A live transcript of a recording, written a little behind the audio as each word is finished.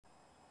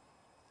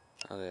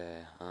Okay,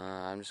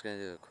 I'm just gonna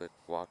do a quick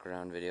walk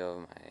around video of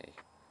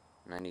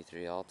my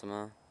 93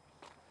 Altima.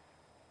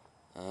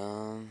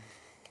 When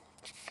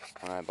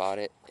I bought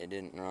it, it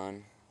didn't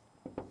run,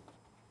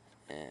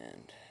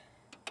 and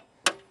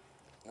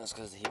that's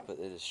because he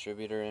put the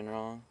distributor in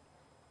wrong.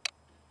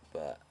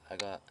 But I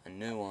got a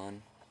new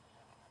one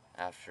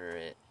after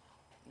it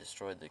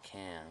destroyed the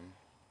cam,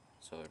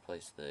 so I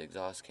replaced the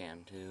exhaust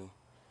cam too,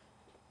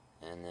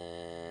 and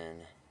then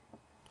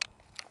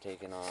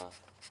taken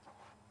off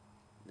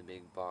the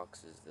big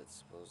boxes that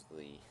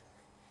supposedly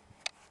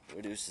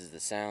reduces the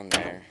sound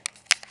there,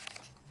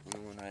 and the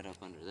one right up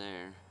under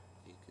there,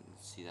 you can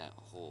see that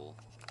hole.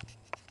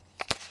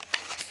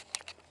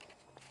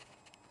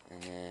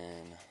 And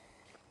then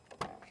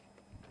the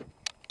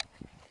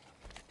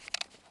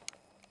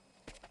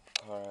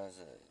car has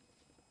a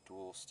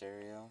dual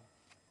stereo.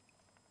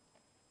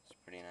 It's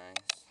pretty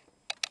nice.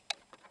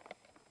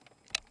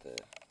 The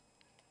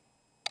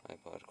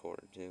iPod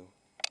cord too,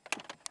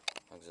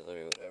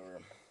 auxiliary,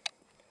 whatever.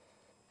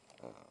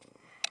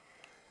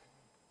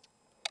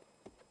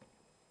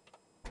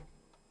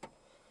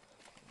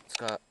 It's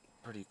got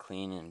pretty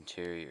clean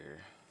interior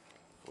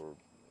for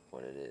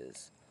what it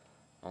is.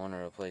 I want to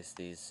replace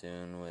these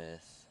soon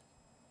with,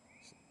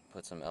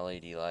 put some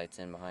LED lights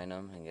in behind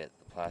them and get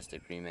the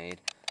plastic remade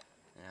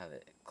and have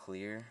it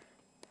clear.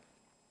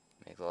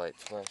 Make the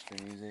lights flash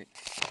for music.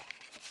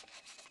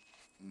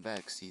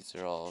 Back seats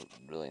are all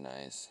really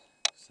nice,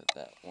 except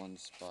that one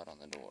spot on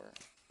the door.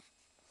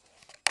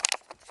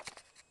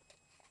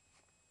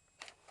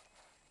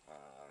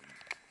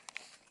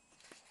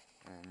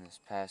 And this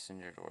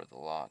passenger door, the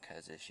lock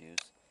has issues,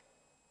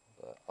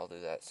 but I'll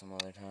do that some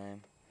other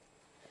time.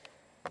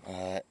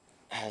 It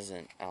has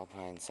an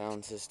Alpine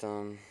sound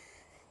system.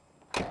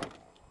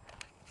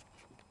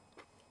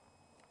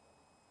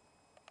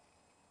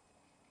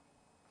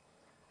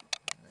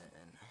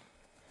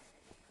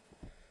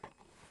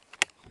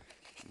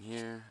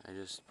 Here I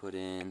just put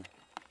in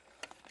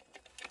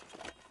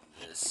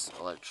this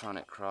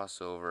electronic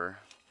crossover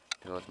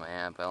to go with my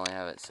amp. I only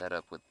have it set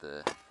up with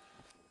the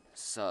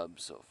sub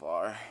so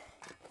far,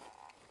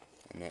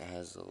 and it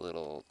has a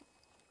little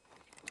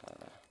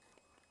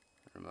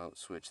remote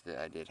switch that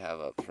I did have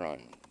up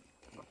front.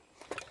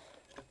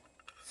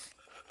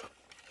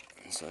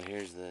 So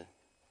here's the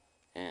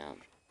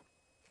amp.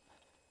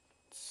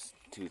 It's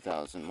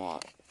 2000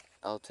 watt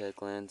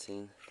Altec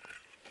Lansing.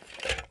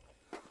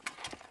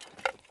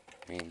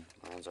 I mean,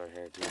 lanzar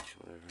heritage,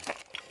 whatever.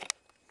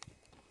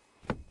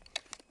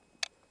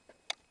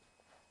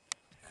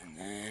 And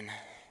then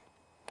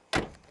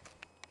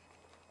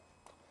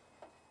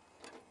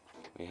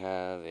we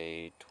have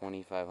a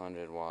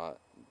 2500 watt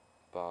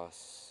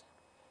Boss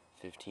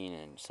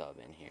 15-inch sub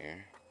in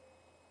here.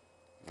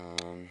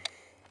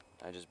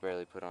 I just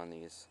barely put on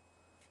these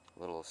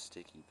little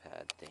sticky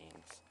pad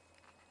things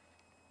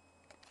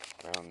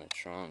around the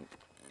trunk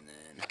and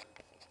then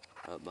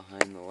up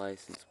behind the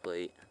license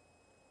plate,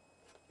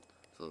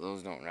 so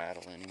those don't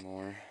rattle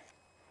anymore.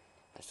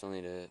 I still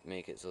need to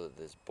make it so that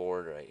this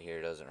board right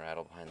here doesn't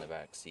rattle behind the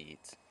back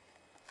seats.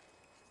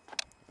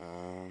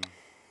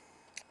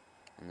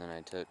 And then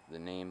I took the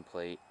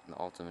nameplate, the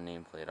Altima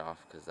nameplate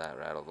off because that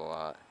rattled a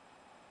lot.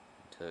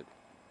 I took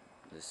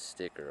this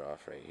sticker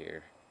off right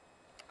here.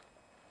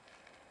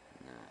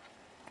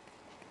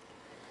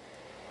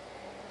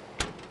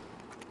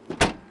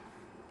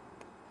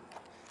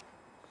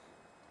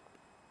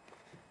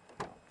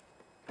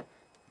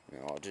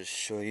 Now I'll just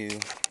show you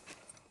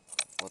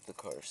what the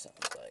car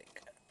sounds like.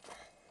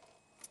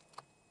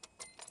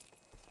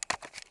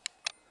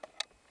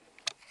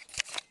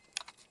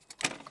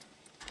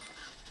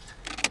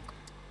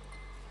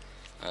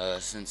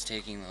 Since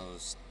taking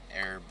those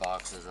air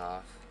boxes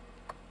off,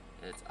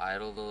 it's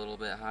idled a little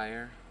bit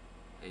higher.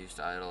 It used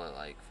to idle at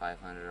like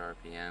 500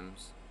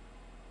 RPMs.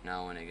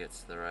 Now when it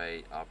gets to the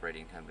right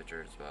operating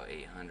temperature, it's about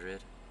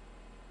 800.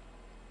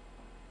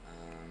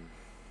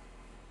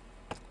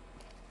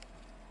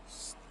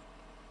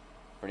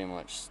 Pretty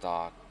much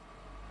stock.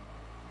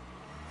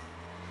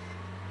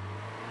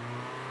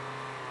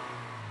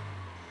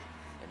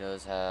 It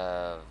does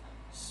have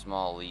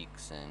small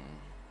leaks in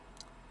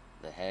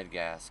the head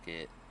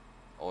gasket,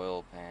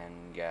 oil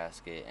pan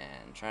gasket,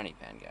 and tranny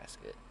pan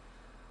gasket.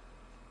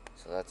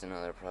 So that's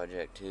another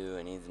project too.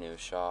 It needs new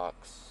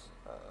shocks.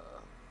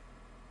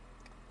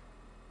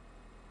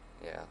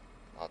 Yeah,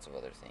 lots of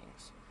other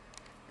things.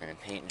 And a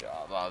paint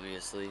job,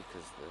 obviously,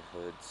 because the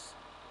hood's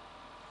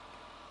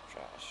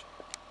trash.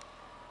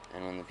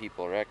 And when the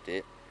people wrecked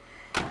it,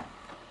 I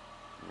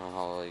don't know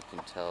how well you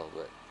can tell,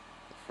 but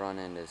the front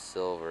end is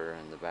silver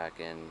and the back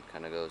end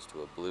kind of goes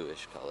to a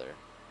bluish color.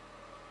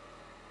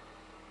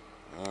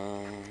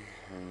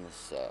 And the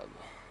sub.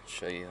 I'll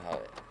show you how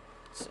it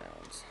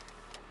sounds.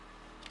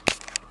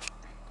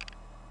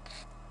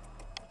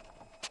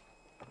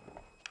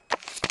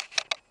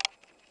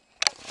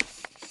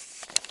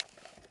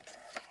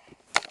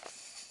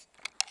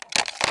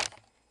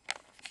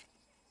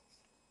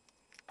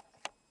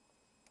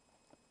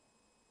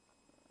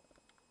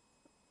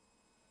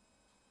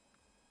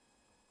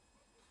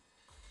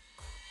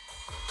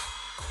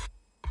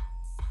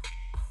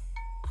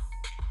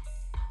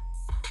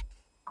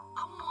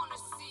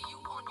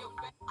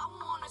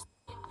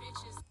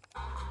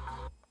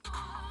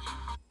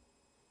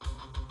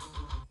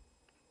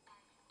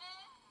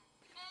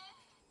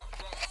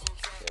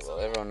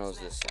 everyone knows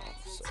this song,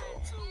 so.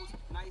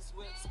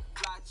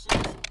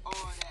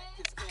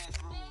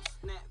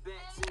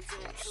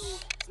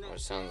 What it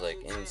sounds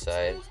like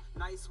inside.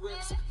 Nice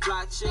whips,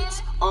 fly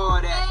chicks,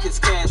 all that, cause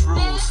cash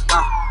rules.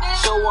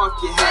 Show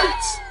off your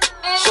hats,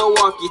 show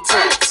off your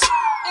tats,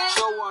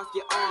 show off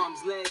your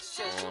arms, legs,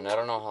 chest. And I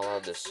don't know how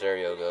loud the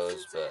stereo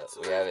goes, but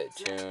we have it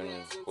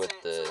tuned with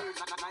the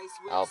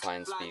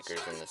alpine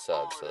speakers in the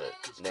sub, so that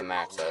they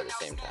max out at the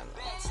same time.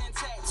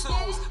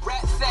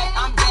 Rat fat,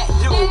 I'm that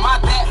dude. My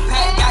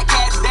backpack got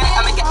cash that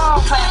I make it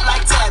clap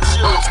like tap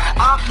shoes.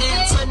 I'm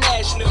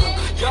international,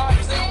 y'all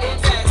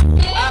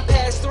I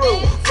pass through,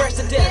 fresh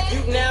to death.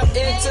 You now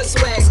into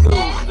swag school.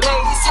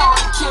 Ladies,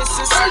 hard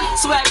kisses,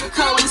 swagger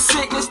coming,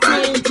 sickness,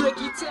 dream,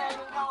 tricky tag.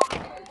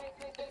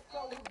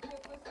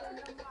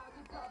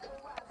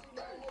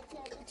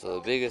 So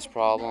the biggest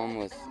problem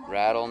with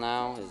rattle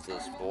now is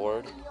this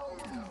board.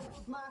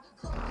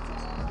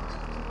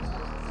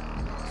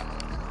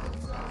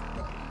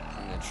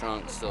 And the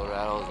trunk still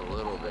rattles a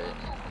little bit.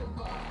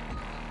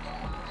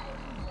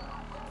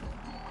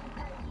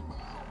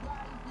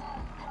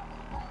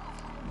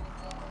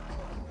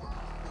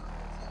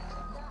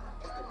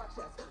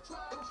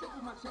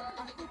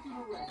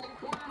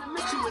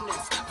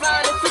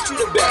 Flying and fit you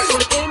the best.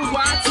 From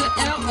NY to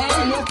LA,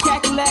 no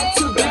Cadillac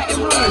to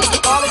Baton Rouge.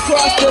 All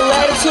across the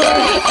latitude,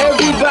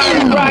 everybody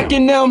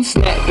rocking them.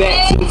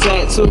 Snapbacks and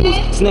tattoos,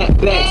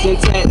 snapbacks and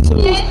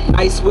tattoos.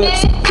 Nice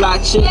whips, fly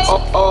chicks,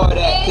 all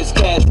that, cause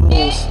cash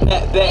rules.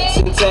 Snapbacks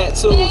and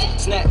tattoos,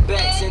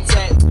 snapbacks and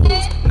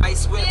tattoos.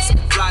 Nice whips,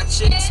 fly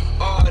chicks,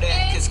 all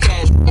that, cause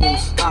cash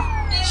rules.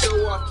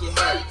 Show off your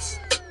hats,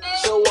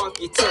 show off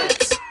your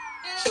tats,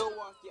 show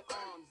off your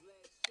arms.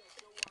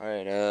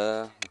 Alright,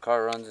 the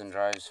car runs and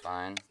drives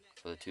fine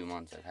for the 2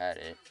 months I've had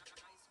it.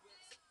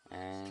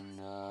 And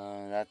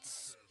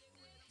that's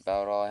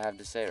about all I have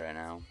to say right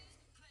now.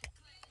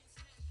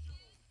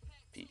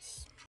 Peace.